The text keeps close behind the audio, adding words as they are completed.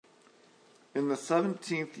in the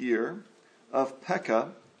 17th year of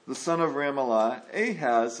Pekah, the son of Remaliah,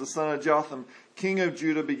 Ahaz, the son of Jotham, king of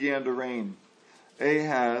Judah, began to reign.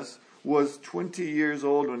 Ahaz was 20 years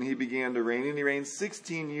old when he began to reign, and he reigned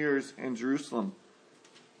 16 years in Jerusalem.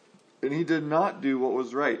 And he did not do what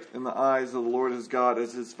was right in the eyes of the Lord his God,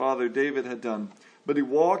 as his father David had done, but he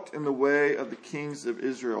walked in the way of the kings of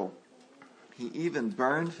Israel. He even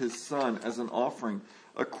burned his son as an offering,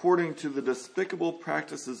 according to the despicable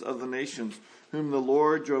practices of the nations, whom the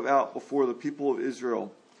Lord drove out before the people of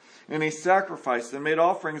Israel. And he sacrificed and made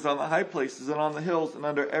offerings on the high places and on the hills and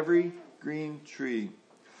under every green tree.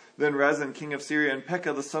 Then Rezin, king of Syria, and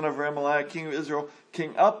Pekah, the son of Remaliah, king of Israel,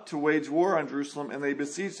 came up to wage war on Jerusalem, and they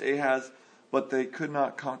besieged Ahaz, but they could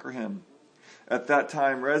not conquer him. At that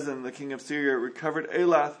time, Rezin, the king of Syria, recovered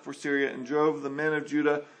Elath for Syria and drove the men of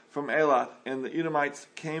Judah from Elath, and the Edomites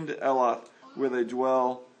came to Elath, where they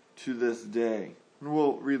dwell to this day. And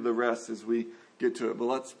we'll read the rest as we get to it, but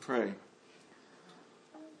let's pray.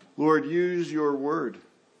 Lord, use your word.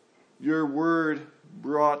 Your word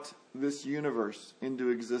brought this universe into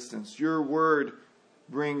existence. Your word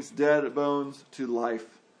brings dead bones to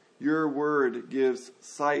life. Your word gives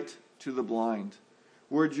sight to the blind.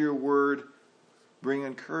 Would your word bring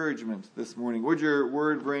encouragement this morning? Would your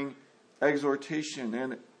word bring exhortation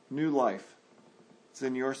and new life? It's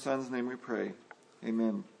in your Son's name we pray.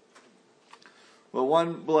 Amen. Well,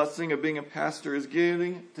 one blessing of being a pastor is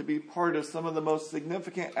getting to be part of some of the most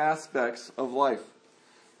significant aspects of life.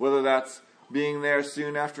 Whether that's being there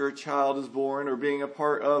soon after a child is born, or being a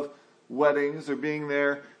part of weddings, or being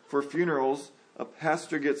there for funerals, a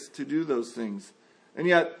pastor gets to do those things. And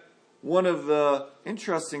yet, one of the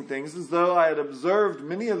interesting things is, though I had observed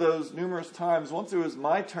many of those numerous times, once it was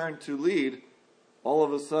my turn to lead, all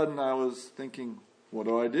of a sudden I was thinking, what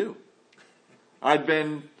do I do? I've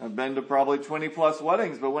been to probably 20 plus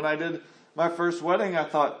weddings, but when I did my first wedding, I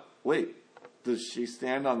thought, wait, does she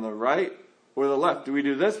stand on the right or the left? Do we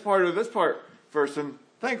do this part or this part first? And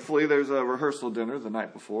thankfully, there's a rehearsal dinner the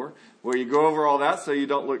night before where you go over all that so you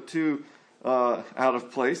don't look too out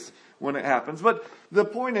of place when it happens. But the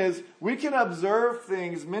point is, we can observe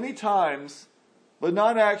things many times, but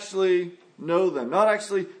not actually know them, not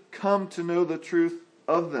actually come to know the truth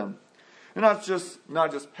of them. And not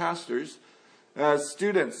just pastors. As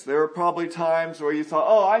students, there were probably times where you thought,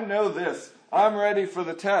 oh, I know this. I'm ready for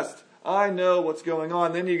the test. I know what's going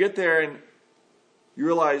on. Then you get there and you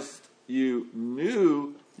realize you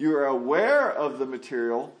knew, you were aware of the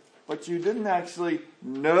material, but you didn't actually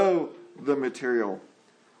know the material.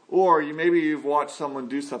 Or maybe you've watched someone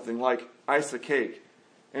do something like ice a cake,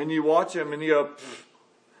 and you watch them and you go,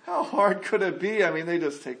 how hard could it be? I mean, they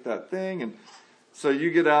just take that thing, and so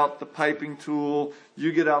you get out the piping tool,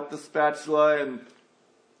 you get out the spatula, and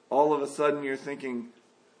all of a sudden you're thinking,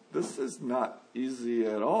 this is not easy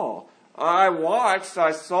at all. I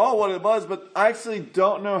saw what it was, but I actually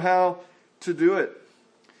don't know how to do it.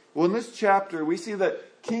 Well, in this chapter, we see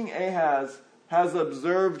that King Ahaz has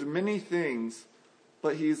observed many things,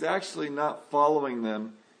 but he's actually not following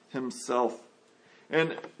them himself.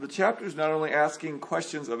 And the chapter is not only asking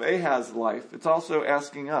questions of Ahaz's life, it's also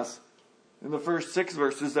asking us. In the first 6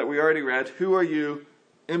 verses that we already read, who are you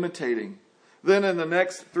imitating? Then in the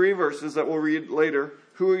next 3 verses that we'll read later,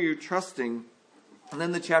 who are you trusting? And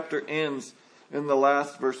then the chapter ends in the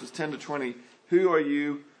last verses 10 to 20. Who are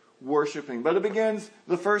you worshiping? But it begins,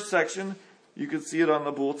 the first section, you can see it on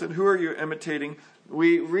the bulletin. Who are you imitating?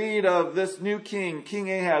 We read of this new king, King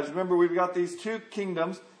Ahaz. Remember, we've got these 2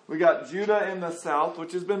 kingdoms. We got Judah in the south,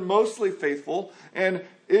 which has been mostly faithful, and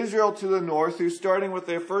Israel to the north, who starting with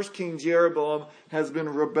their first king, Jeroboam, has been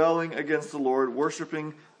rebelling against the Lord,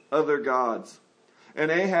 worshiping other gods.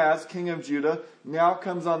 And Ahaz, king of Judah, now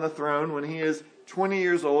comes on the throne when he is 20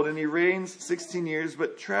 years old, and he reigns 16 years.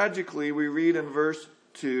 But tragically, we read in verse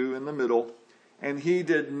 2 in the middle, and he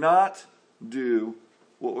did not do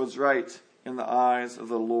what was right in the eyes of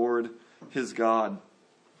the Lord his God.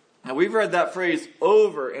 Now, we've read that phrase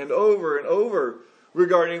over and over and over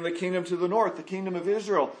regarding the kingdom to the north, the kingdom of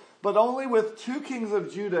Israel. But only with 2 kings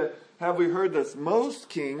of Judah have we heard this. Most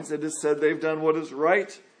kings, it is said, they've done what is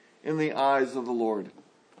right in the eyes of the Lord.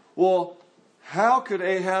 Well, how could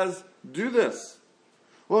Ahaz do this?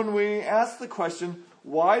 When we ask the question,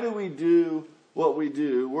 why do we do what we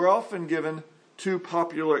do, we're often given 2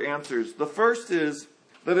 popular answers. The first is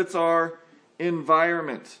that it's our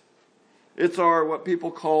environment. It's what people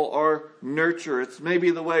call our nurture. It's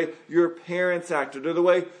maybe the way your parents acted, or the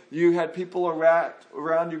way you had people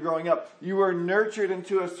around you growing up. You were nurtured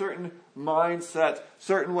into a certain mindset,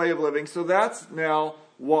 certain way of living. So that's now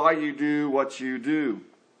why you do what you do.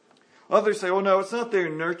 Others say, oh no, it's not their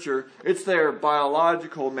nurture, it's their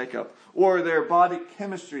biological makeup, or their body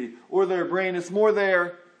chemistry, or their brain. It's more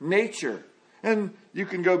their nature. And you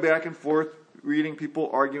can go back and forth reading people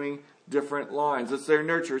arguing different lines. It's their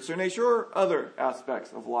nurture, it's their nature, or other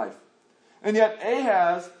aspects of life. And yet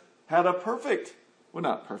Ahaz had a perfect, well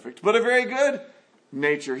not perfect, but a very good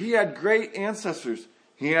nature. He had great ancestors.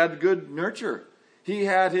 He had good nurture. He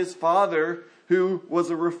had his father who was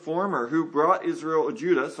a reformer, who brought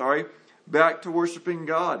Judah, back to worshiping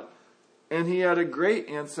God. And he had a great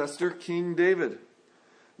ancestor, King David.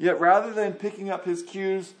 Yet rather than picking up his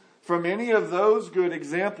cues from any of those good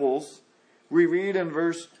examples, we read in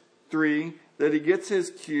verse 3 that he gets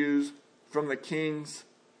his cues from the kings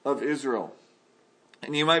of Israel.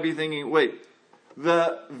 And you might be thinking, wait,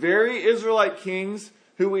 the very Israelite kings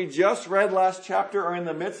who we just read last chapter are in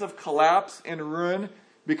the midst of collapse and ruin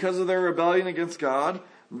because of their rebellion against God?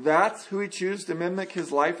 That's who he chooses to mimic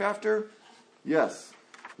his life after? Yes,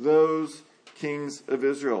 those kings of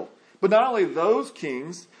Israel. But not only those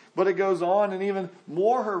kings, but it goes on, and even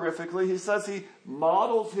more horrifically, he says he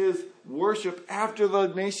models his worship after the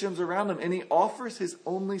nations around him, and he offers his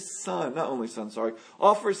offers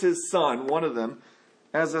his son, one of them,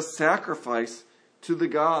 as a sacrifice to the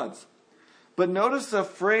gods. But notice the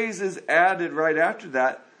phrase is added right after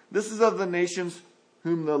that. This is of the nations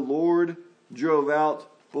whom the Lord drove out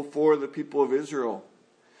before the people of Israel.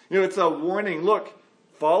 It's a warning. Look,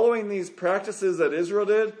 following these practices that Israel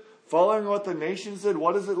did, following what the nations did,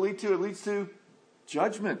 what does it lead to? It leads to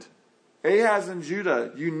judgment. Ahaz and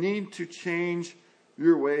Judah, you need to change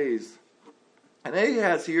your ways. And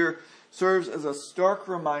Ahaz here serves as a stark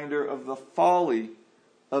reminder of the folly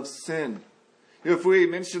of sin. If we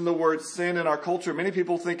mention the word sin in our culture, many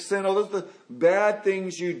people think sin, those are the bad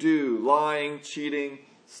things you do. Lying, cheating,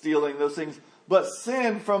 stealing, those things. But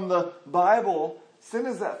sin from the Bible, sin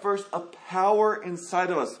is at first a power inside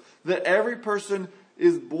of us that every person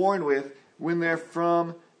is born with when they're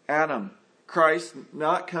from Adam. Christ,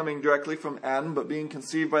 not coming directly from Adam, but being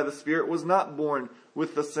conceived by the Spirit, was not born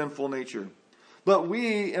with the sinful nature. But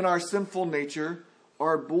we, in our sinful nature,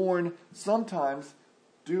 are born sometimes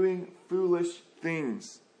doing foolish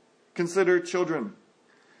things. Consider children.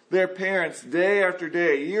 Their parents, day after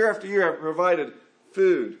day, year after year, have provided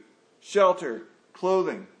food, shelter,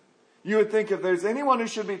 clothing. You would think if there's anyone who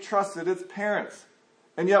should be trusted, it's parents.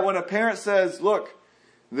 And yet when a parent says, look,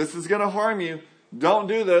 this is going to harm you, don't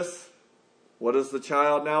do this, what does the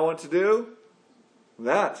child now want to do?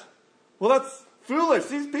 That. Well, that's foolish.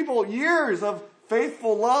 These people, years of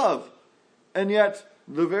faithful love. And yet,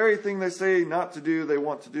 the very thing they say not to do, they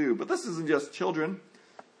want to do. But this isn't just children.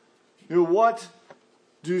 What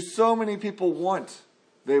do so many people want?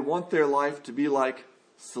 They want their life to be like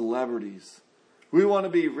celebrities. We want to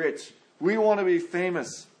be rich. We want to be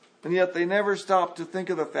famous. And yet they never stop to think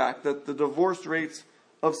of the fact that the divorce rates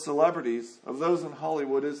of celebrities, of those in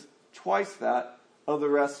Hollywood, is twice that of the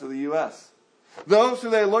rest of the U.S. Those who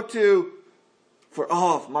they look to for,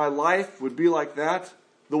 if my life would be like that,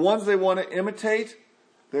 the ones they want to imitate,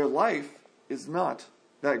 their life is not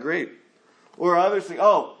that great. Or others think,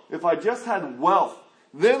 if I just had wealth,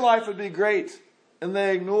 then life would be great. And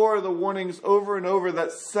they ignore the warnings over and over that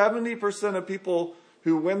 70% of people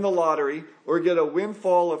who win the lottery or get a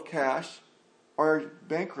windfall of cash are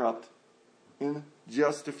bankrupt in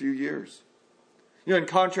just a few years. In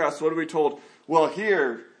contrast, what are we told? Well,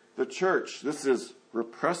 here, the church, this is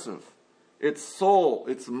repressive. It's soul,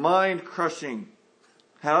 it's mind-crushing.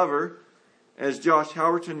 However, as Josh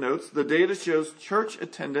Howerton notes, the data shows church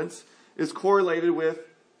attendance is correlated with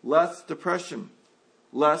less depression,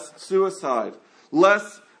 less suicide,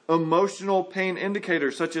 less emotional pain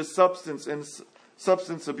indicators such as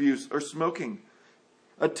substance abuse or smoking.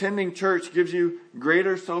 Attending church gives you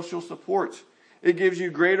greater social support. It gives you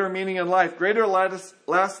greater meaning in life, greater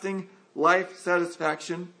lasting life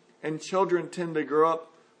satisfaction, and children tend to grow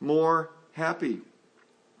up more happy.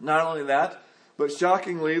 Not only that, but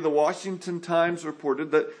shockingly, the Washington Times reported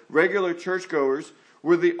that regular churchgoers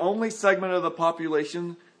were the only segment of the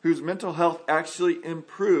population whose mental health actually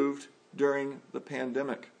improved during the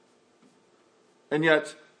pandemic. And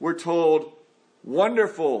yet, we're told,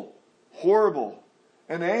 wonderful, horrible.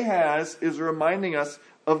 And Ahaz is reminding us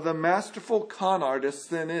of the masterful con artist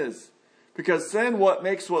sin is. Because sin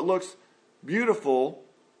makes what looks beautiful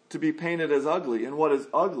to be painted as ugly, and what is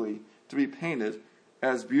ugly to be painted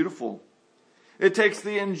as beautiful. It takes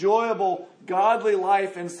the enjoyable, godly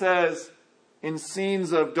life and says, in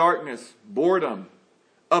scenes of darkness, boredom,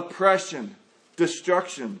 oppression,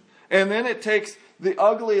 destruction. And then it takes the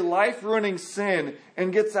ugly, life-ruining sin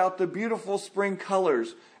and gets out the beautiful spring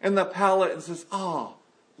colors and the palette and says,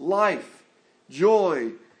 life,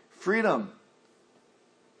 joy, freedom.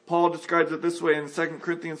 Paul describes it this way in 2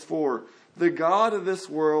 Corinthians 4. The God of this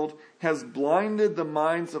world has blinded the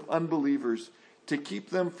minds of unbelievers to keep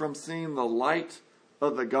them from seeing the light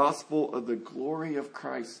of the gospel of the glory of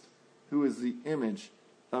Christ, who is the image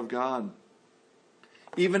of God.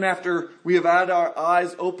 Even after we have had our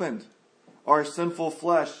eyes opened, our sinful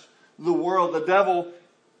flesh, the world, the devil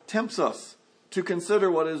tempts us to consider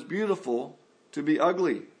what is beautiful to be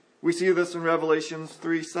ugly. We see this in Revelations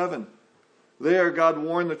 3:7. There, God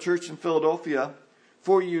warned the church in Philadelphia,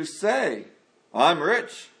 for you say, I'm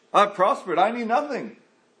rich, I've prospered, I need nothing.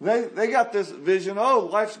 They got this vision, oh,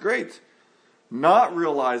 life's great. Not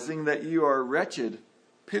realizing that you are wretched,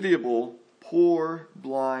 pitiable, poor,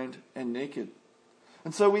 blind, and naked.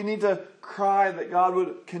 And so we need to cry that God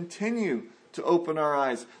would continue to open our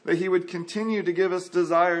eyes, that He would continue to give us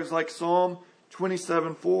desires like Psalm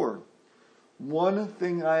 27:4. One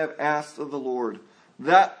thing I have asked of the Lord,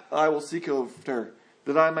 that I will seek after,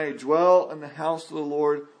 that I may dwell in the house of the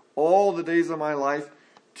Lord all the days of my life,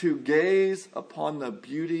 to gaze upon the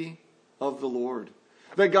beauty of the Lord.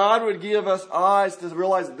 That God would give us eyes to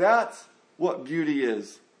realize that's what beauty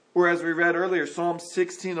is. Or as we read earlier, Psalm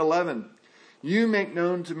 16:11, you make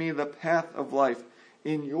known to me the path of life.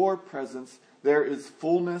 In your presence there is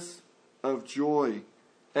fullness of joy.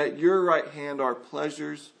 At your right hand are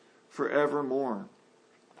pleasures forevermore.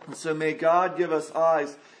 And so may God give us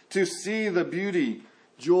eyes to see the beauty,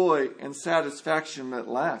 joy, and satisfaction that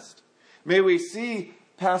last. May we see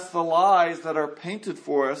past the lies that are painted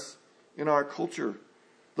for us in our culture,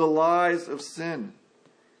 the lies of sin.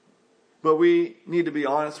 But we need to be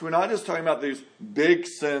honest. We're not just talking about these big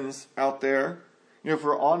sins out there. If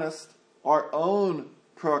we're honest, our own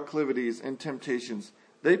proclivities and temptations,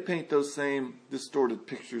 they paint those same distorted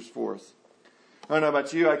pictures for us. I don't know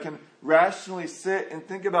about you, I can rationally sit and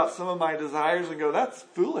think about some of my desires and go, that's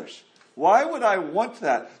foolish. Why would I want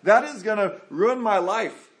that? That is going to ruin my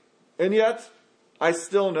life. And yet, I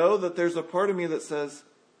still know that there's a part of me that says,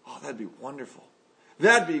 oh, that'd be wonderful.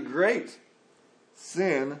 That'd be great.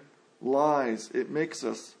 Sin lies. It makes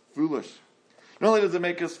us foolish. Not only does it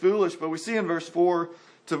make us foolish, but we see in verse 4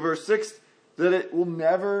 to verse 6 that it will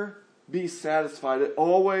never be satisfied. It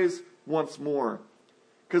always wants more.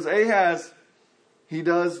 Because Ahaz, he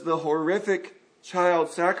does the horrific child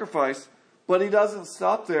sacrifice, but he doesn't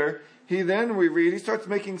stop there. He then, we read, he starts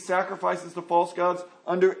making sacrifices to false gods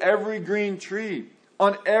under every green tree,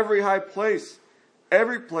 on every high place.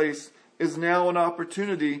 Every place is now an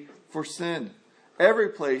opportunity for sin. Every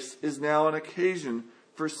place is now an occasion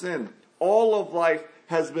for sin. All of life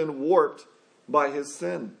has been warped by his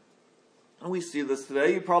sin. And we see this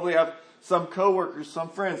today. You probably have some coworkers, some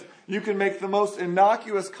friends. You can make the most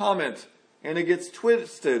innocuous comment, and it gets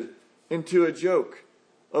twisted into a joke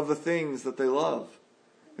of the things that they love.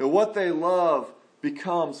 What they love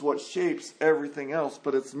becomes what shapes everything else,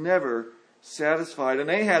 but it's never satisfied. And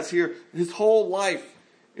Ahaz here, his whole life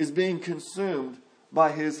is being consumed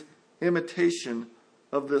by his imitation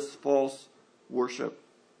of this false worship.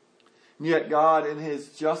 And yet God, in his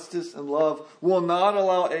justice and love, will not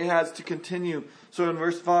allow Ahaz to continue. So in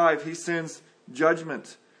verse 5, he sends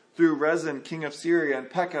judgment through Rezin, king of Syria, and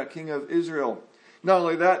Pekah, king of Israel. Not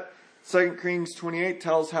only that, 2 Kings 28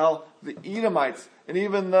 tells how the Edomites and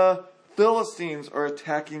even the Philistines are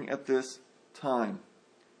attacking at this time.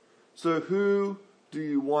 So who do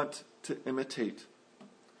you want to imitate?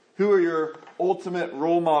 Who are your ultimate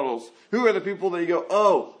role models? Who are the people that you go,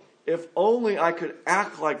 oh, if only I could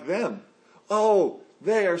act like them. Oh,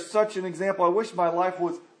 they are such an example. I wish my life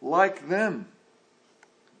was like them.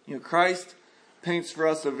 Christ paints for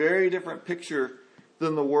us a very different picture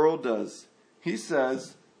than the world does. He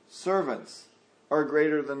says servants are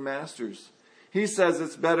greater than masters. He says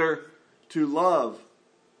it's better to love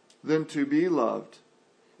than to be loved.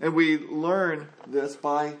 And we learn this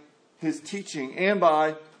by his teaching and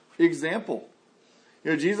by example.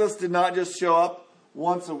 Jesus did not just show up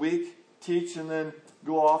once a week, teach, and then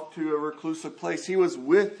go off to a reclusive place. He was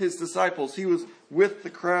with his disciples. He was with the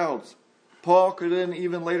crowds. Paul could then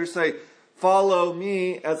even later say, follow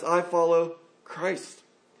me as I follow Christ.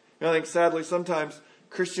 I think sadly sometimes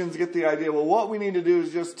Christians get the idea, well, what we need to do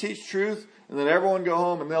is just teach truth and then everyone go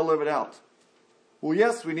home and they'll live it out. Well,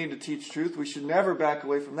 yes, we need to teach truth. We should never back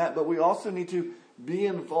away from that. But we also need to be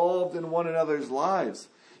involved in one another's lives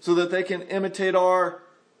so that they can imitate our,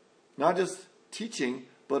 not just teaching,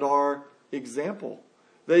 but our example.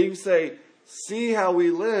 They can say, see how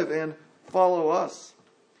we live and follow us.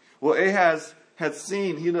 Well, Ahaz had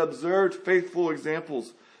seen, he had observed faithful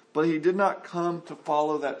examples, but he did not come to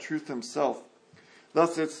follow that truth himself.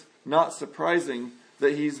 Thus, it's not surprising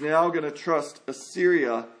that he's now going to trust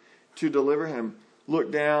Assyria to deliver him.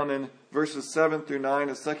 Look down in verses 7 through 9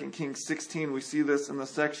 of 2 Kings 16. We see this in the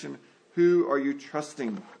section, Who are you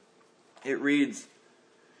trusting? It reads,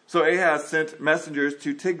 So Ahaz sent messengers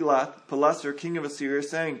to Tiglath-Pileser, king of Assyria,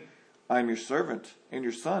 saying, I am your servant and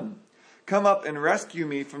your son. Come up and rescue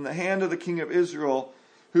me from the hand of the king of Israel,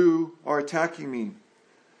 who are attacking me.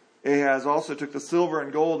 Ahaz also took the silver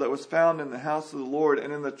and gold that was found in the house of the Lord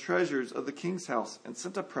and in the treasures of the king's house, and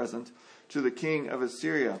sent a present to the king of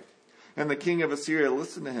Assyria. And the king of Assyria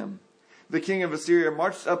listened to him. The king of Assyria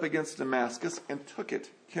marched up against Damascus and took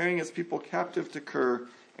it, carrying his people captive to Kir,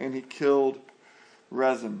 and he killed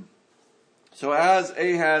Rezin. So as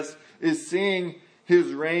Ahaz is seeing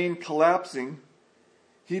his reign collapsing,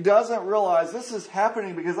 he doesn't realize this is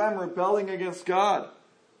happening because I'm rebelling against God.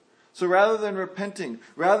 So rather than repenting,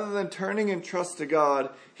 rather than turning in trust to God,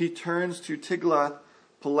 he turns to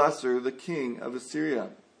Tiglath-Pileser, the king of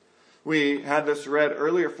Assyria. We had this read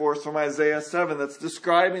earlier for us from Isaiah 7 that's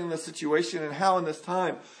describing the situation and how in this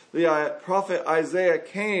time the prophet Isaiah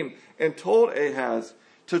came and told Ahaz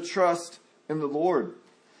to trust in the Lord.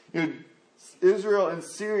 Israel and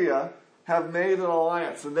Syria have made an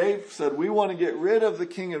alliance, and they've said, we want to get rid of the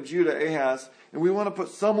king of Judah, Ahaz, and we want to put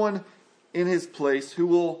someone in his place who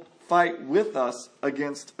will fight with us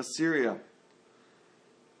against Assyria.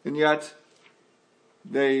 And yet,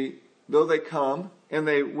 though they come and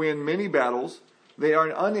they win many battles, they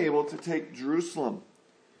are unable to take Jerusalem.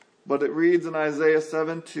 But it reads in Isaiah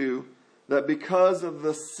 7:2 that because of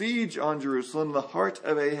the siege on Jerusalem, the heart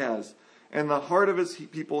of Ahaz and the heart of his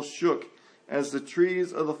people shook as the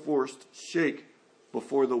trees of the forest shake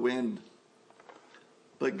before the wind.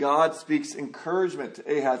 But God speaks encouragement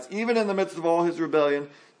to Ahaz, even in the midst of all his rebellion.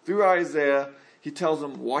 Through Isaiah, he tells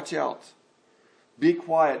him, watch out. Be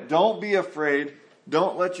quiet. Don't be afraid.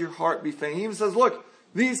 Don't let your heart be faint. He even says, look,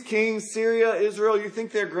 these kings, Syria, Israel, you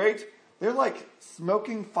think they're great? They're like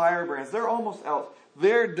smoking firebrands. They're almost out.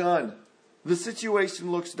 They're done. The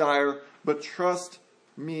situation looks dire, but trust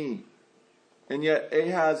me. And yet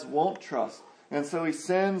Ahaz won't trust. And so he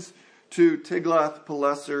sends to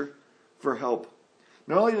Tiglath-Pileser for help.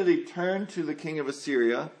 Not only did he turn to the king of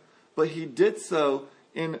Assyria, but he did so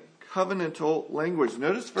in covenantal language.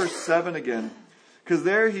 Notice verse 7 again. Because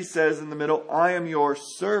there he says in the middle, I am your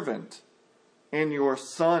servant and your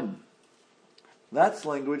son. That's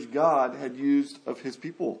language God had used of his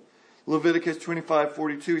people. Leviticus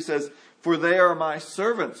 25:42, he says, For they are my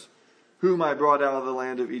servants, whom I brought out of the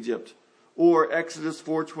land of Egypt. Or Exodus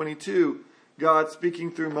 4:22, God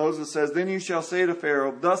speaking through Moses says, Then you shall say to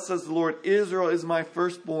Pharaoh, Thus says the Lord, Israel is my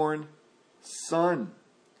firstborn son.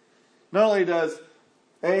 Not only does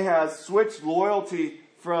Ahaz switch loyalty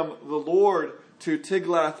from the Lord to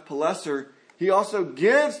Tiglath-Pileser, he also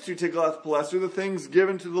gives to Tiglath-Pileser the things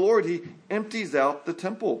given to the Lord. He empties out the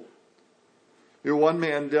temple. Your one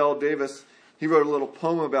man, Dale Davis, he wrote a little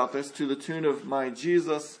poem about this to the tune of My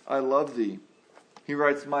Jesus, I Love Thee. He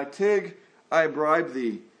writes, My Tig, I bribe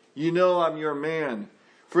thee. You know I'm your man.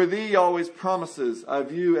 For thee always promises I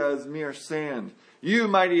view as mere sand. You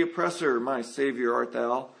mighty oppressor, my Savior art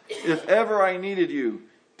thou. If ever I needed you,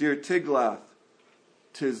 dear Tiglath,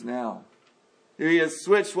 'tis now. Here he has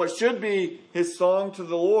switched what should be his song to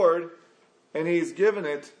the Lord, and he's given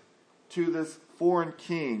it to this foreign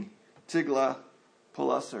king,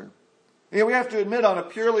 Tiglath-Pileser. And we have to admit, on a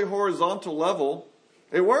purely horizontal level,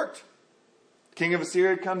 it worked. King of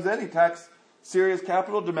Assyria comes in, he attacks Syria's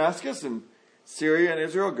capital, Damascus, and Syria and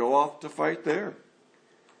Israel go off to fight there.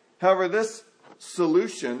 However, this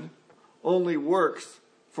solution only works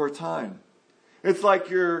for a time. It's like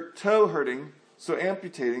your toe hurting, so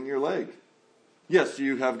amputating your leg. Yes,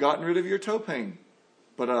 you have gotten rid of your toe pain,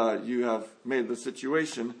 but you have made the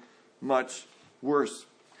situation much worse.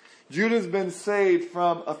 Judah's been saved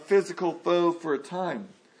from a physical foe for a time,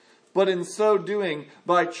 but in so doing,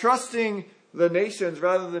 by trusting the nations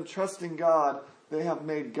rather than trusting God, they have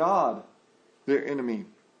made God their enemy.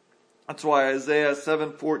 That's why Isaiah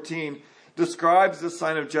 7:14 describes this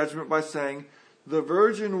sign of judgment by saying, The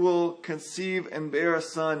virgin will conceive and bear a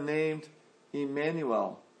son named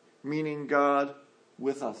Emmanuel, meaning God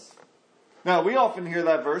with us. Now, we often hear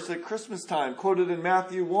that verse at Christmas time, quoted in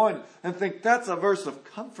Matthew 1, and think that's a verse of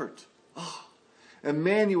comfort. Oh,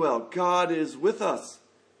 Emmanuel, God is with us.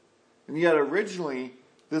 And yet originally,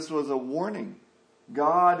 this was a warning.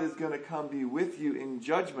 God is going to come be with you in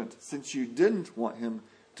judgment, since you didn't want him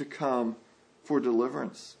to come for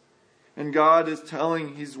deliverance. And God is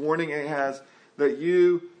he's warning Ahaz that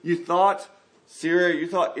you thought Syria, you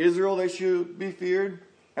thought Israel, they should be feared.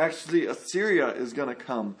 Actually, Assyria is going to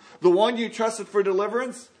come. The one you trusted for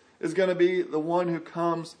deliverance, is going to be the one who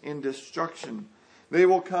comes in destruction. They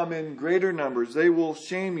will come in greater numbers. They will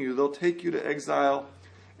shame you. They'll take you to exile,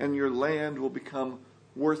 and your land will become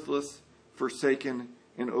worthless, forsaken,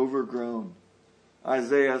 and overgrown.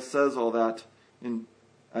 Isaiah says all that in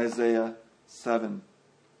Isaiah 7.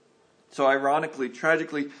 So ironically,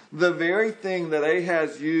 tragically, the very thing that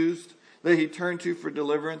Ahaz used, that he turned to for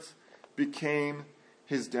deliverance, became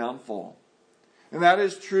his downfall. And that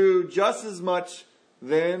is true just as much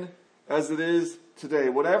then as it is today.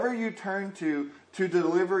 Whatever you turn to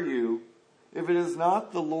deliver you, if it is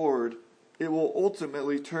not the Lord, it will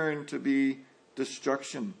ultimately turn to be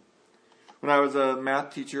destruction. When I was a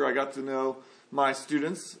math teacher, I got to know my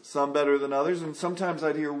students, some better than others, and sometimes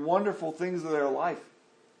I'd hear wonderful things of their life.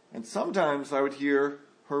 And sometimes I would hear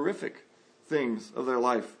horrific things of their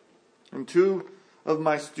life. And two of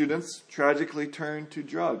my students tragically turned to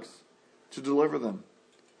drugs to deliver them.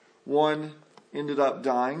 One ended up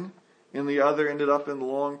dying, and the other ended up in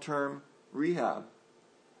long-term rehab.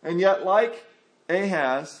 And yet, like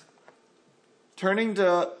Ahaz, turning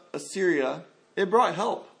to Assyria, it brought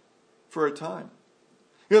help for a time.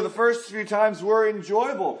 The first few times were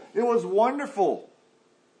enjoyable. It was wonderful.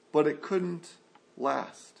 But it couldn't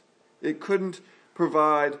last. It couldn't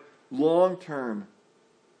provide long-term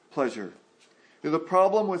pleasure. The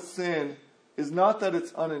problem with sin is not that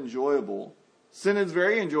it's unenjoyable. Sin is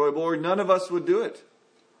very enjoyable, or none of us would do it.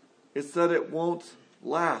 It's that it won't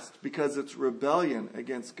last because it's rebellion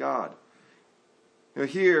against God.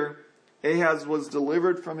 Here, Ahaz was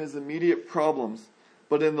delivered from his immediate problems,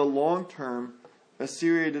 but in the long term,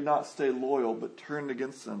 Assyria did not stay loyal, but turned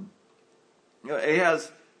against them.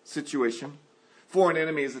 Ahaz's situation, foreign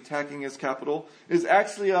enemies attacking his capital, is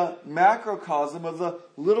actually a macrocosm of the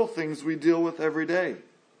little things we deal with every day.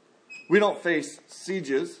 We don't face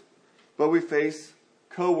sieges, but we face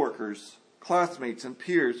co-workers, classmates, and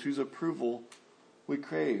peers whose approval we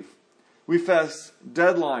crave. We face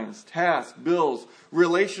deadlines, tasks, bills,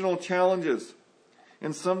 relational challenges.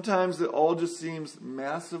 And sometimes it all just seems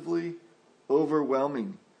massively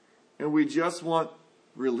overwhelming. And we just want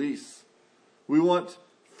release. We want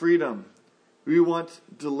freedom. We want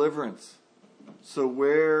deliverance. So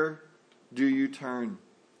where do you turn?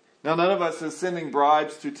 Now, none of us is sending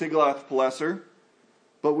bribes to Tiglath-Pileser,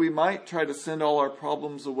 but we might try to send all our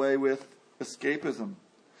problems away with escapism.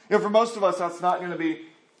 For most of us, that's not going to be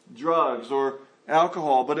drugs or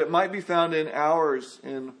alcohol, but it might be found in hours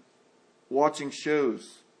in watching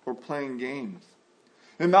shows or playing games.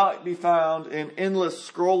 It might be found in endless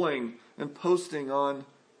scrolling and posting on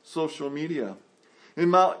social media. It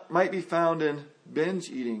might be found in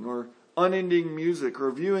binge eating or unending music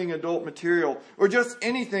or viewing adult material or just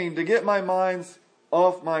anything to get my mind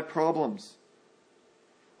off my problems.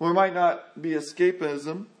 Or it might not be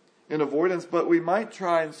escapism and avoidance, but we might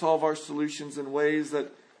try and solve our solutions in ways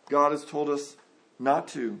that God has told us not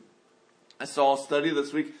to. I saw a study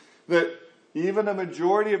this week that even a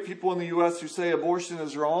majority of people in the U.S. who say abortion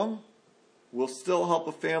is wrong will still help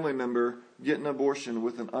a family member get an abortion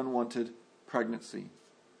with an unwanted pregnancy.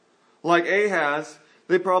 Like Ahaz,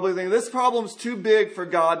 they probably think this problem's too big for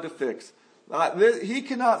God to fix. He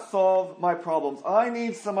cannot solve my problems. I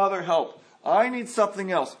need some other help. I need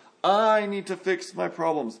something else. I need to fix my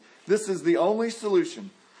problems. This is the only solution.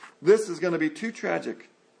 This is going to be too tragic.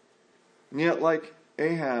 And yet, like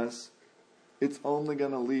Ahaz, it's only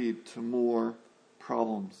going to lead to more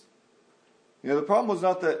problems. The problem was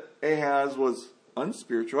not that Ahaz was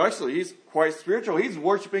unspiritual. Actually, he's quite spiritual. He's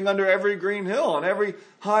worshiping under every green hill, on every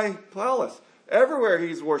high palace. Everywhere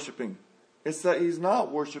he's worshiping. It's that he's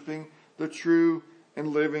not worshiping the true and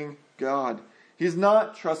living God. He's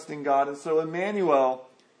not trusting God. And so Emmanuel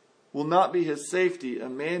will not be his safety.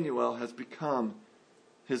 Emmanuel has become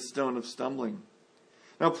his stone of stumbling.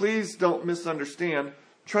 Now, please don't misunderstand.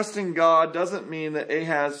 Trusting God doesn't mean that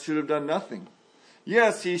Ahaz should have done nothing.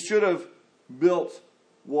 Yes, he should have built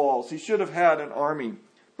walls. He should have had an army.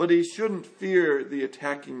 But he shouldn't fear the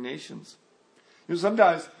attacking nations.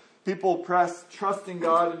 Sometimes people press trusting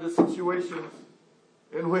God into situations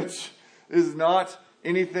in which is not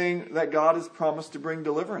anything that God has promised to bring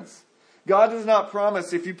deliverance. God does not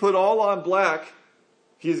promise if you put all on black,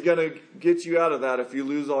 he's going to get you out of that if you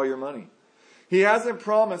lose all your money. He hasn't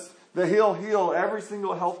promised that he'll heal every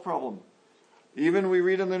single health problem. Even we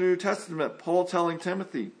read in the New Testament, Paul telling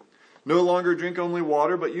Timothy, no longer drink only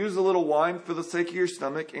water, but use a little wine for the sake of your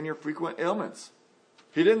stomach and your frequent ailments.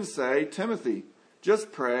 He didn't say, Timothy,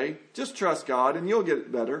 just pray, just trust God, and you'll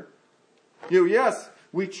get better. Yes,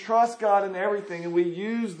 we trust God in everything, and we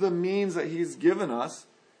use the means that he's given us,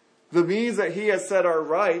 the means that he has said are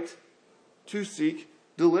right, to seek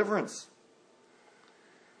deliverance.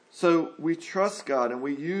 So we trust God and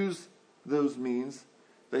we use those means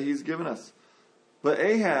that he's given us. But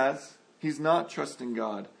Ahaz, he's not trusting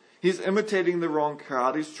God. He's imitating the wrong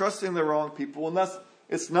crowd. He's trusting the wrong people. And thus,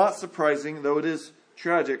 it's not surprising, though it is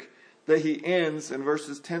tragic, that he ends in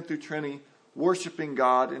verses 10 through 20 worshiping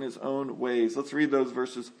God in his own ways. Let's read those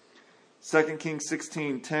verses. 2 Kings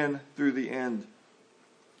 16:10 through the end.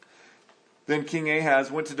 Then King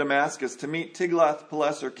Ahaz went to Damascus to meet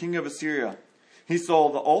Tiglath-Pileser, king of Assyria. He saw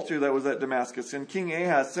the altar that was at Damascus, and King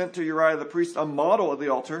Ahaz sent to Uriah the priest a model of the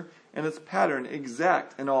altar and its pattern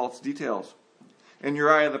exact in all its details. And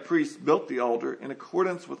Uriah the priest built the altar in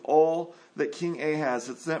accordance with all that King Ahaz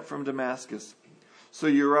had sent from Damascus. So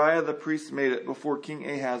Uriah the priest made it before King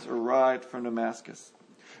Ahaz arrived from Damascus.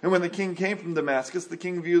 And when the king came from Damascus, the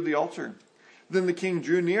king viewed the altar. Then the king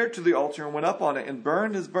drew near to the altar and went up on it and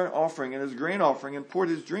burned his burnt offering and his grain offering and poured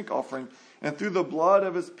his drink offering and threw the blood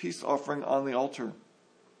of his peace offering on the altar.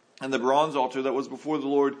 And the bronze altar that was before the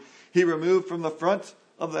Lord he removed from the front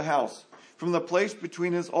of the house, from the place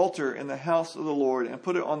between his altar and the house of the Lord, and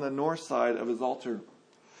put it on the north side of his altar.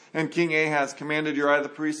 And King Ahaz commanded Uriah the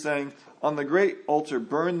priest, saying, on the great altar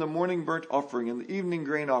burn the morning burnt offering and the evening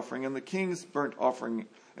grain offering and the king's burnt offering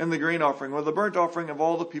and the grain offering, or the burnt offering of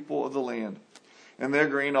all the people of the land, and their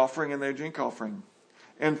grain offering and their drink offering.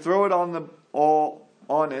 And throw it on all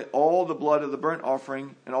the blood of the burnt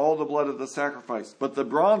offering and all the blood of the sacrifice. But the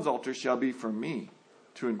bronze altar shall be for me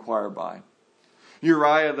to inquire by.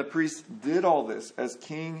 Uriah the priest did all this as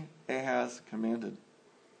King Ahaz commanded.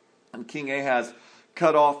 And King Ahaz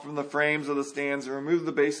cut off from the frames of the stands and removed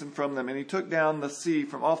the basin from them. And he took down the sea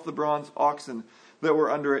from off the bronze oxen that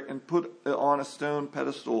were under it and put it on a stone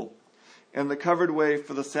pedestal. And the covered way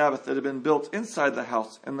for the Sabbath that had been built inside the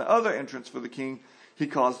house and the other entrance for the king he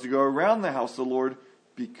caused to go around the house of the Lord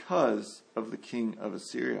because of the king of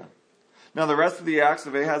Assyria. Now the rest of the acts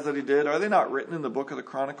of Ahaz that he did, are they not written in the book of the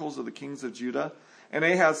Chronicles of the kings of Judah? And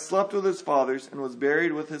Ahaz slept with his fathers and was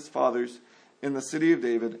buried with his fathers in the city of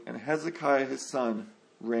David, and Hezekiah his son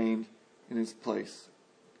reigned in his place.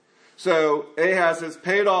 So Ahaz has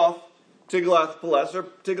paid off Tiglath-Pileser.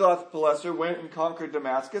 Tiglath-Pileser went and conquered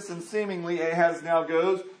Damascus, and seemingly Ahaz now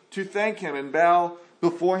goes to thank him and bow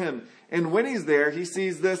before him. And when he's there, he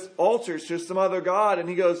sees this altar to some other god, and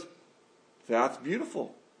he goes, that's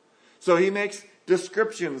beautiful. So he makes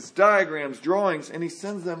descriptions, diagrams, drawings, and he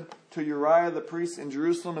sends them to Uriah the priest in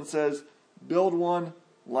Jerusalem and says, build one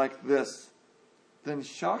like this. Then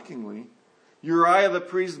shockingly, Uriah the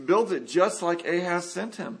priest builds it just like Ahaz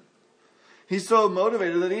sent him. He's so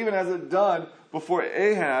motivated that even has it done before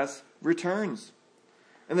Ahaz returns.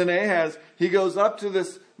 And then Ahaz, he goes up to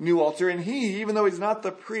this new altar, and he, even though he's not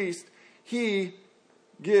the priest, he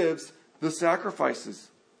gives the sacrifices.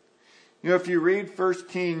 You know, if you read 1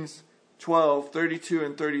 Kings 12, 32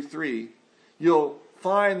 and 33, you'll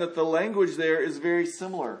find that the language there is very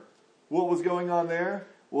similar. What was going on there?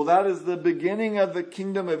 Well, that is the beginning of the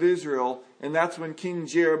kingdom of Israel, and that's when King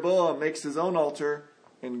Jeroboam makes his own altar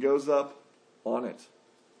and goes up on it.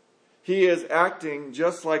 He is acting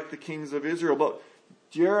just like the kings of Israel. But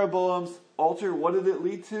Jeroboam's altar, what did it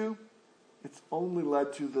lead to? It's only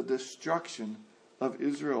led to the destruction of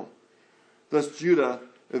Israel. Thus Judah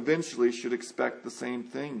eventually should expect the same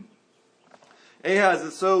thing. Ahaz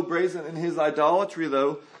is so brazen in his idolatry,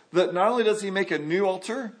 though, that not only does he make a new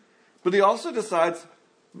altar, but he also decides,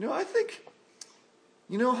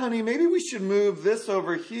 honey, maybe we should move this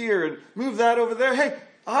over here and move that over there. Hey,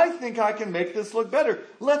 I think I can make this look better.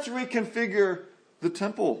 Let's reconfigure the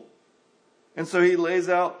temple. And so he lays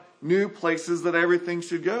out new places that everything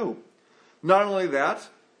should go. Not only that,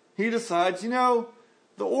 he decides, the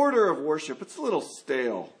order of worship, it's a little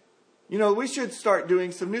stale. We should start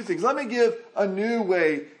doing some new things. Let me give a new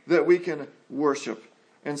way that we can worship.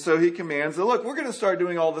 And so he commands that, look, we're going to start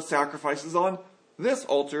doing all the sacrifices on this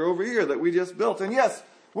altar over here that we just built. And yes,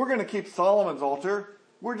 we're going to keep Solomon's altar.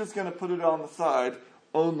 We're just going to put it on the side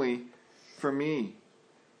only for me.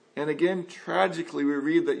 And again, tragically, we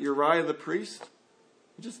read that Uriah the priest,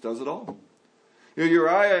 he just does it all.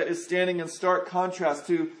 Uriah is standing in stark contrast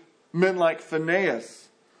to men like Phinehas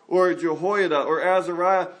or Jehoiada or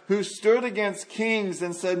Azariah, who stood against kings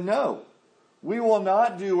and said, no, we will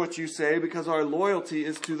not do what you say because our loyalty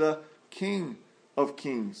is to the King of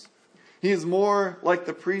Kings. He is more like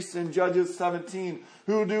the priests in Judges 17,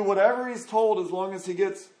 who will do whatever he's told as long as he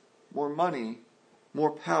gets more money,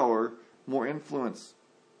 more power, more influence.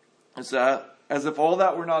 And so, as if all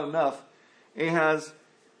that were not enough, Ahaz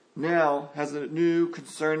now has a new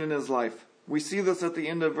concern in his life. We see this at the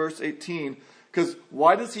end of verse 18, because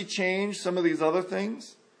why does he change some of these other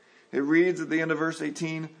things? It reads at the end of verse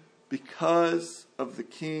 18, because of the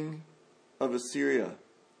king of Assyria.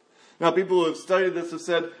 Now, people who have studied this have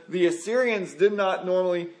said the Assyrians did not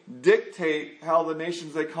normally dictate how the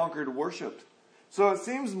nations they conquered worshipped. So it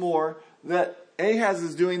seems more that Ahaz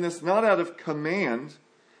is doing this not out of command,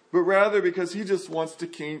 but rather because he just wants to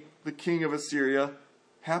keep the king of Assyria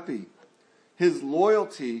happy. His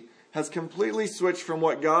loyalty has completely switched from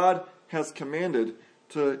what God has commanded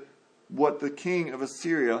to what the king of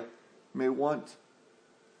Assyria may want.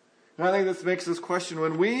 And I think this makes us question,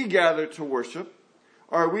 when we gather to worship,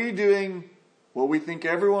 are we doing what we think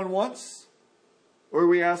everyone wants? Or are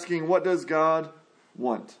we asking, what does God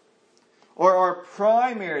want? Or our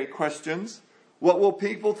primary questions, what will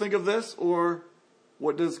people think of this? Or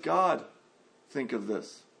what does God think of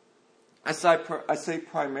this? I say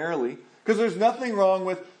primarily, because there's nothing wrong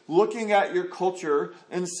with looking at your culture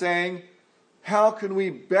and saying, how can we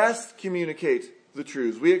best communicate the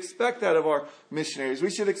truths? We expect that of our missionaries.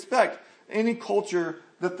 We should expect any culture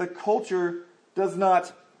that the culture does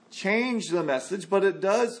not change the message, but it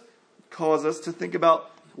does cause us to think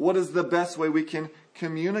about what is the best way we can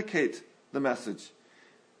communicate the message.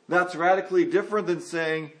 That's radically different than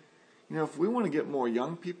saying, if we want to get more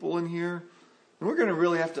young people in here, then we're going to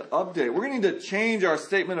really have to update. We're going to need to change our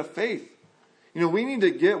statement of faith. We need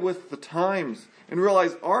to get with the times and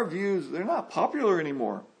realize our views, they're not popular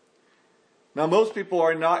anymore. Now, most people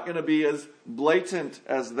are not going to be as blatant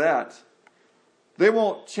as that. They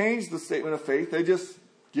won't change the statement of faith. They just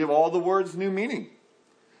give all the words new meaning.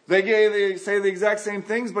 They say the exact same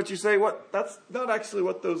things, but you say, that's not actually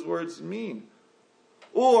what those words mean.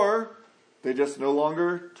 Or they just no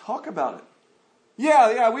longer talk about it.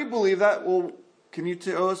 Yeah, we believe that. Well, can you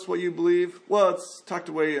tell us what you believe? Well, it's tucked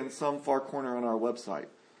away in some far corner on our website.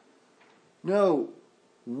 No,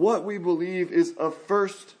 what we believe is of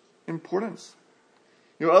first importance.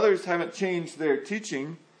 Others haven't changed their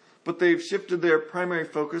teaching, but they've shifted their primary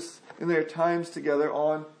focus in their times together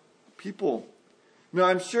on people. Now,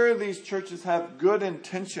 I'm sure these churches have good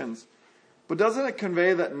intentions, but doesn't it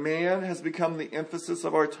convey that man has become the emphasis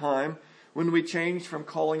of our time when we change from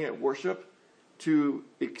calling it worship to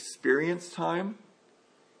experience time?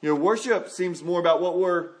 Worship seems more about what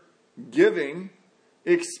we're giving.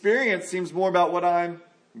 Experience seems more about what I'm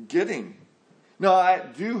getting. Now, I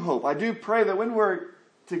do pray that when we're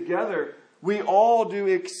together, we all do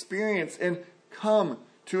experience and come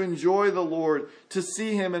to enjoy the Lord, to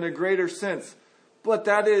see Him in a greater sense. But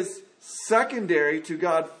that is secondary to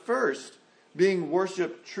God first being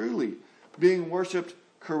worshipped truly, being worshipped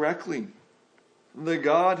correctly. The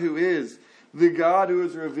God who has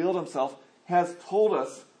revealed Himself, has told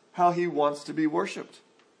us how He wants to be worshipped.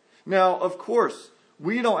 Now, of course,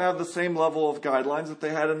 we don't have the same level of guidelines that they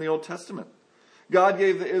had in the Old Testament. God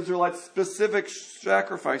gave the Israelites specific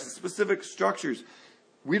sacrifices, specific structures.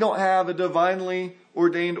 We don't have a divinely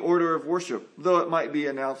ordained order of worship, though it might be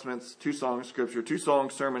announcements, 2 songs scripture, 2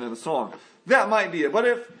 songs sermon, and a song. That might be it. But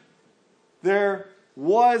if there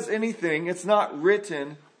was anything, it's not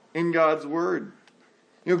written in God's Word.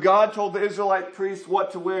 God told the Israelite priests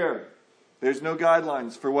what to wear. There's no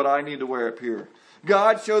guidelines for what I need to wear up here.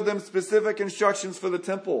 God showed them specific instructions for the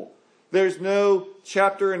temple. There's no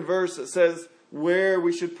chapter and verse that says where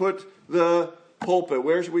we should put the pulpit,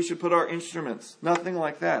 where we should put our instruments. Nothing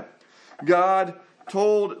like that. God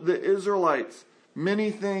told the Israelites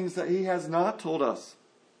many things that He has not told us.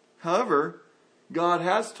 However, God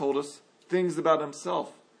has told us things about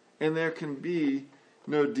Himself, and there can be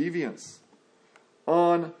no deviance.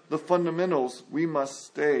 On the fundamentals, we must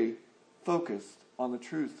stay focused on the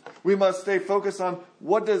truth. We must stay focused on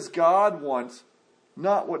what does God want,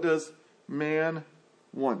 not what does man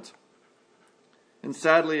want. And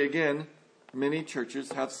sadly, again, many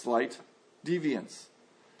churches have slight deviance.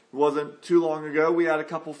 It wasn't too long ago, we had a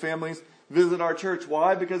couple families visit our church.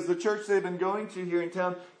 Why? Because the church they've been going to here in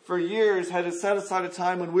town for years had set aside a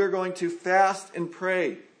time when we're going to fast and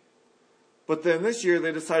pray. But then this year,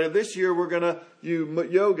 they decided we're going to do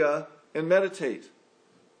yoga and meditate.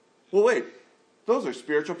 Well, wait, those are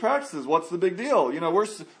spiritual practices. What's the big deal?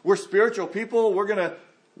 We're spiritual people. We're going to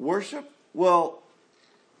worship. Well,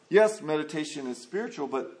 yes, meditation is spiritual,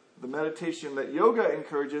 but the meditation that yoga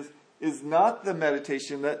encourages is not the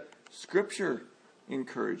meditation that Scripture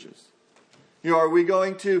encourages. Are we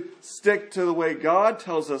going to stick to the way God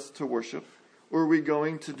tells us to worship, or are we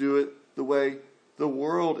going to do it the way the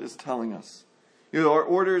world is telling us? Our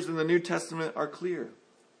orders in the New Testament are clear.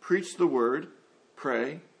 Preach the Word,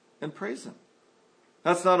 pray, and praise Him.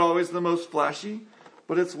 That's not always the most flashy,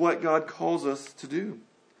 but it's what God calls us to do.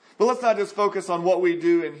 But let's not just focus on what we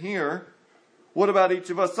do in here. What about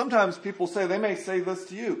each of us? Sometimes people say, they may say this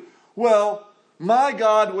to you. Well, My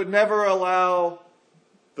God would never allow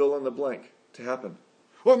fill in the blank to happen.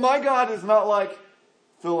 Or my God is not like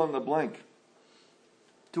fill in the blank.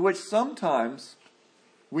 To which sometimes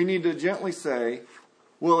we need to gently say,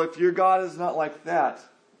 well, if your God is not like that,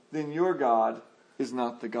 then your God is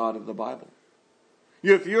not the God of the Bible.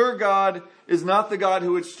 If your God is not the God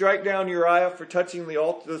who would strike down Uriah for touching the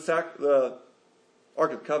Ark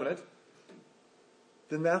of the Covenant,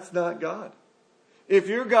 then that's not God. If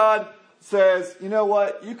your God says, you know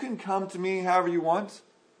what, you can come to me however you want,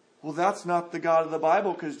 well, that's not the God of the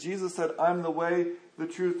Bible, because Jesus said, I'm the way, the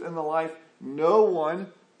truth, and the life. No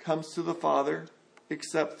one comes to the Father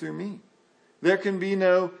except through me. There can be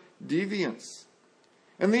no deviance.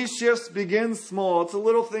 And these shifts begin small. It's a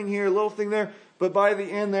little thing here, a little thing there, but by the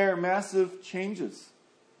end there are massive changes.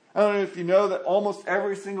 I don't know if you know that almost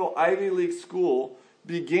every single Ivy League school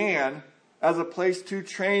began as a place to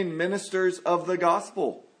train ministers of the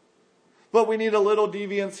gospel. But we need a little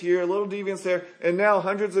deviance here, a little deviance there, and now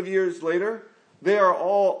hundreds of years later, they are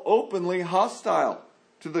all openly hostile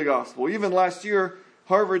to the gospel. Even last year,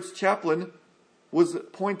 Harvard's chaplain was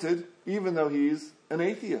appointed, even though he's an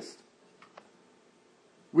atheist.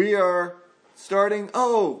 We are starting,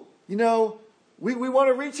 we want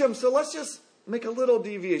to reach them, so let's just make a little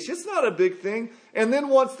deviation. It's not a big thing. And then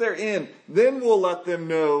once they're in, then we'll let them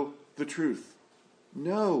know the truth.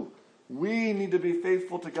 No, we need to be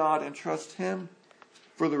faithful to God and trust Him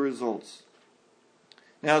for the results.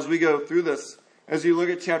 Now, as we go through this, as you look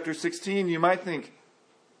at chapter 16, you might think,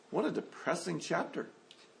 what a depressing chapter.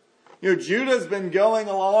 Judah's been going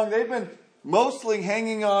along. They've been mostly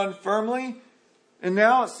hanging on firmly. And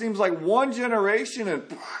now it seems like one generation and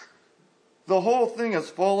the whole thing has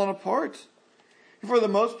fallen apart. For the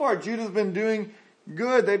most part, Judah's been doing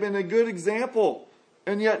good. They've been a good example.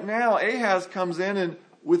 And yet now Ahaz comes in, and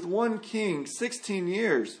with one king, 16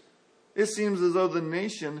 years, it seems as though the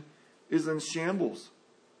nation is in shambles.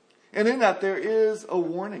 And in that there is a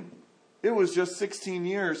warning. It was just 16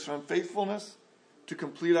 years from faithfulness to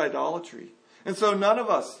complete idolatry. And so none of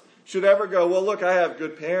us should ever go, well, look, I have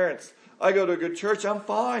good parents. I go to a good church. I'm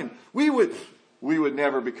fine. We would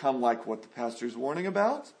never become like what the pastor's warning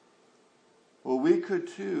about. Well, we could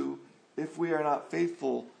too if we are not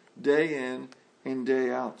faithful day in and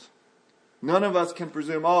day out. None of us can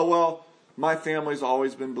presume, my family's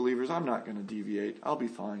always been believers. I'm not going to deviate. I'll be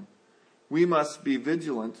fine. We must be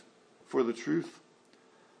vigilant for the truth.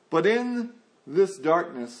 But in this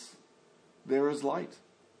darkness, there is light.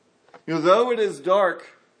 Though it is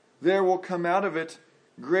dark, there will come out of it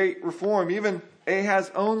great reform. Even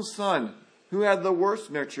Ahaz's own son, who had the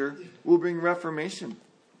worst nurture, will bring reformation.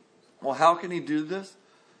 Well, how can he do this?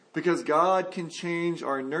 Because God can change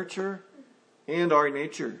our nurture and our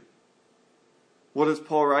nature. What does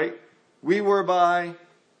Paul write? We were by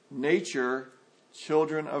nature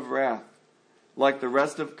children of wrath, like the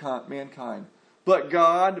rest of mankind. But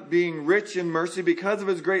God, being rich in mercy, because of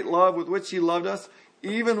His great love with which He loved us,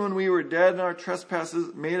 even when we were dead in our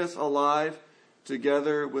trespasses, made us alive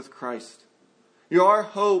together with Christ. Our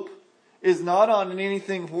hope is not on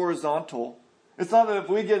anything horizontal. It's not that if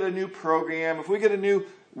we get a new program, if we get a new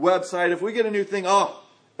website, if we get a new thing,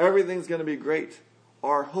 everything's going to be great.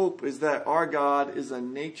 Our hope is that our God is a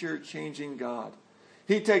nature-changing God.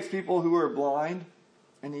 He takes people who are blind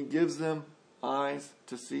and He gives them eyes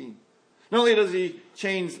to see. Not only does He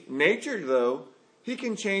change nature, though, He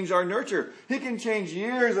can change our nurture. He can change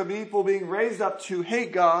years of people being raised up to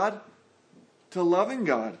hate God to loving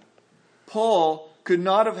God. Paul could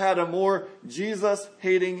not have had a more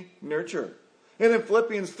Jesus-hating nurture. And in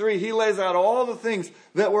Philippians 3, he lays out all the things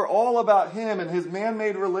that were all about him and his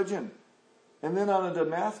man-made religion. And then on a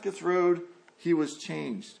Damascus road, he was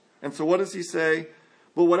changed. And so what does he say?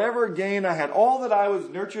 But whatever gain I had, all that I was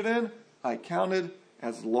nurtured in, I counted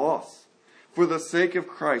as loss for the sake of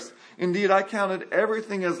Christ. Indeed, I counted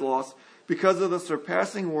everything as loss because of the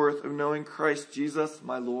surpassing worth of knowing Christ Jesus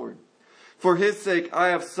my Lord. For His sake I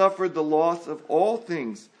have suffered the loss of all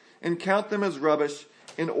things and count them as rubbish,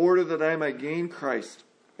 in order that I may gain Christ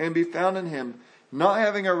and be found in Him, not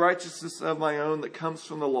having a righteousness of my own that comes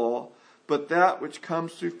from the law, but that which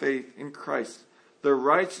comes through faith in Christ, the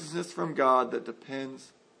righteousness from God that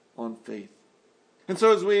depends on faith. And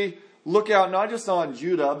so as we look out not just on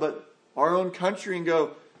Judah, but our own country and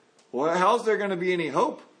go, well, how's there going to be any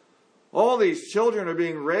hope? All these children are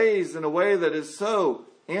being raised in a way that is so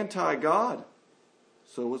anti-God.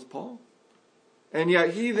 So was Paul. And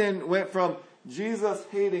yet he then went from Jesus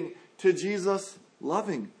hating to Jesus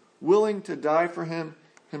loving, willing to die for him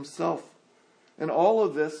himself. And all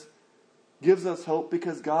of this gives us hope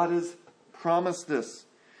because God has promised this.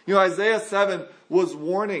 Isaiah 7 was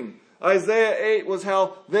warning Isaiah 8 was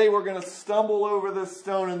how they were going to stumble over this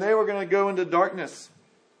stone and they were going to go into darkness.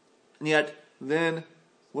 And yet, then,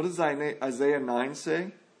 what does Isaiah 9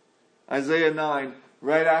 say? Isaiah 9,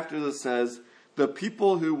 right after this, says, the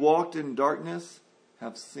people who walked in darkness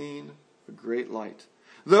have seen a great light.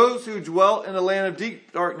 Those who dwelt in a land of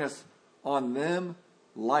deep darkness, on them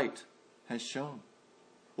light has shone.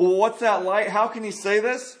 Well, what's that light? How can he say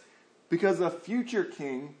this? Because a future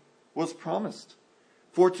king was promised.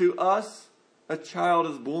 For to us a child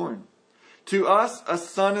is born. To us a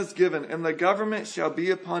son is given, and the government shall be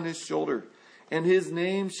upon his shoulder. And his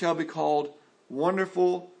name shall be called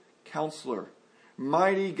Wonderful Counselor,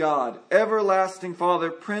 Mighty God, Everlasting Father,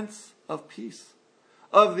 Prince of Peace.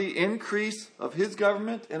 Of the increase of his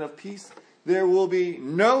government and of peace there will be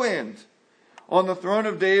no end, on the throne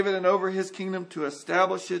of David and over his kingdom, to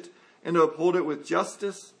establish it and to uphold it with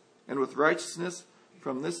justice and with righteousness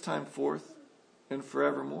from this time forth and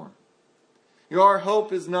forevermore. Our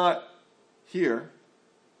hope is not here.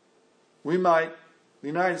 The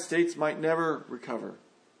United States might never recover,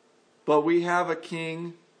 but we have a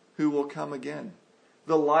king who will come again,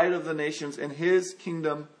 the light of the nations, and his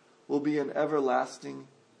kingdom will be an everlasting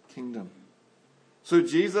kingdom. So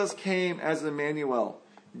Jesus came as Emmanuel,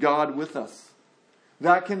 God with us.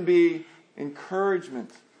 That can be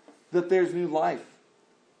encouragement that there's new life.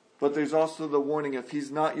 But there's also the warning, if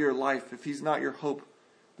he's not your life, if he's not your hope,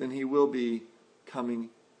 then he will be coming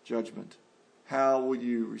judgment. How will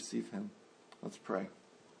you receive him? Let's pray.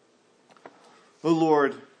 Oh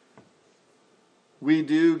Lord, we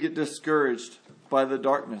do get discouraged by the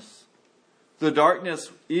darkness. The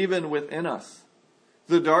darkness even within us.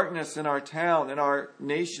 The darkness in our town, in our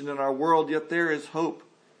nation, in our world, yet there is hope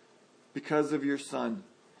because of your Son.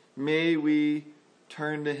 May we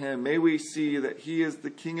turn to him. May we see that he is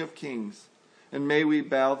the King of Kings. And may we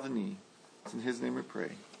bow the knee. It's in his name we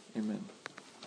pray. Amen.